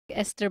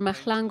Esther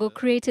Mahlangu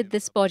created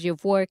this body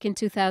of work in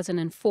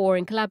 2004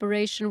 in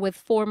collaboration with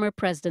former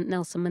President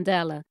Nelson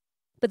Mandela,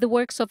 but the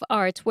works of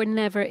art were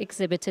never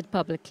exhibited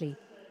publicly.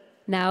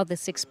 Now the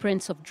 6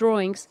 prints of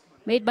drawings,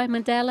 made by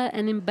Mandela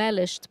and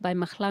embellished by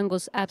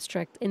Mahlangu's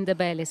abstract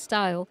unveils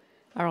style,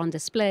 are on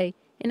display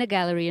in a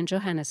gallery in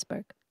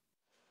Johannesburg.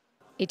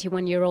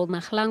 81-year-old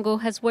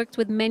Mahlangu has worked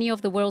with many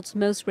of the world's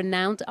most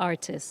renowned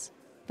artists,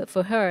 but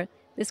for her,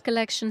 this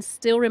collection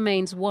still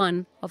remains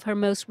one of her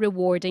most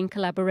rewarding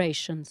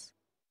collaborations.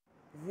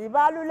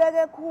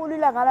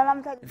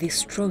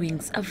 These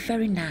drawings are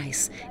very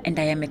nice, and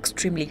I am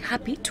extremely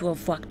happy to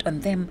have worked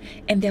on them,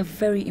 and they are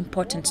very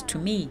important to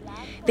me.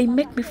 They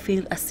make me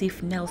feel as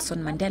if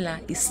Nelson Mandela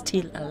is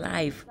still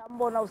alive.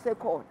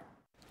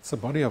 It's a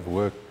body of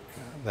work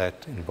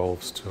that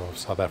involves two of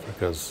South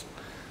Africa's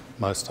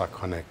most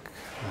iconic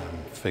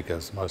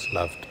figures, most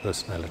loved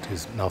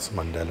personalities, Nelson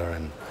Mandela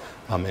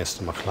and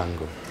Esther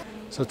Mahlangu.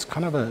 So it's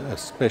kind of a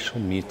special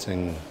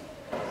meeting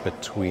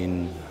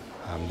between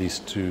these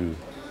two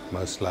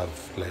most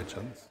loved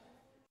legends.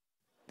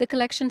 The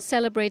collection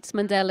celebrates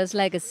Mandela's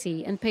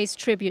legacy and pays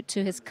tribute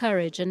to his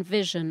courage and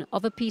vision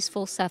of a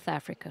peaceful South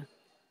Africa.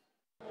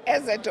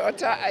 As a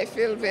daughter, I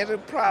feel very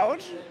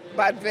proud,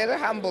 but very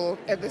humble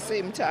at the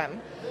same time.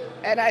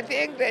 And I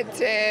think that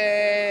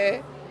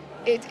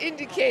it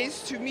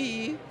indicates to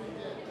me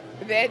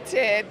that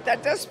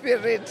that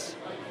spirit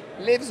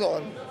lives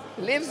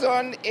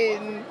on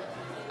in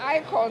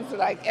icons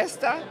like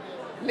Esther,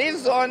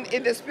 lives on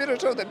in the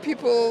spirit of the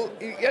people.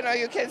 You know,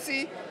 you can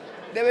see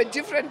there were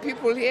different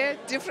people here,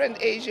 different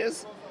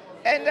ages.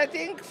 And I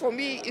think for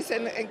me it's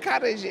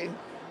encouraging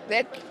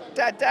that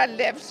Tata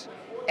left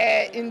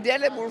an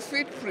indelible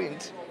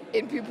footprint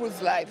in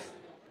people's life.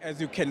 As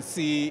you can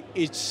see,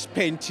 each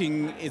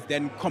painting is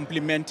then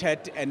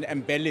complemented and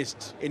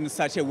embellished in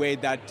such a way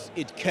that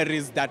it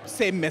carries that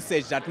same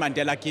message that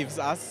Mandela gives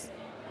us,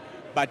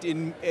 but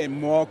in a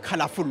more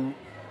colorful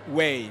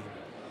way.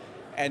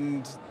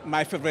 And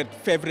my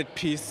favorite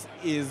piece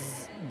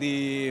is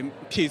the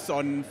piece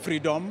on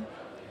freedom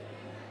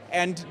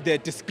and the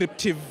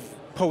descriptive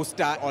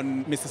poster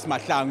on Mrs.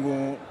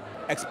 Mahlangu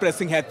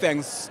expressing her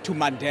thanks to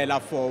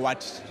Mandela for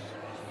what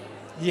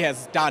he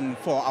has done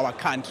for our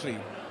country,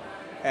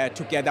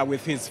 together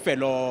with his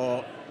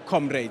fellow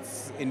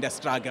comrades in the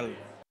struggle.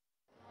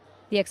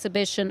 The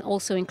exhibition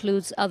also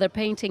includes other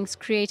paintings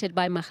created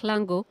by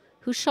Mahlangu,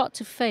 who shot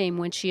to fame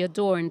when she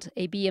adorned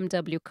a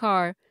BMW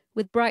car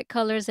with bright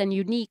colors and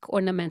unique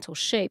ornamental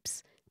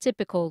shapes,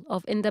 typical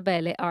of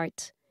unveiled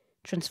art,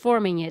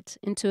 transforming it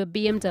into a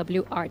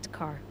BMW art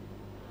car.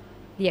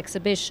 The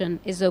exhibition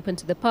is open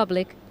to the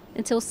public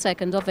until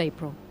 2nd of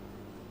April.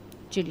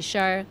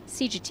 Scheier,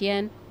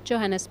 CGTN,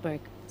 Johannesburg,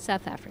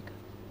 South Africa.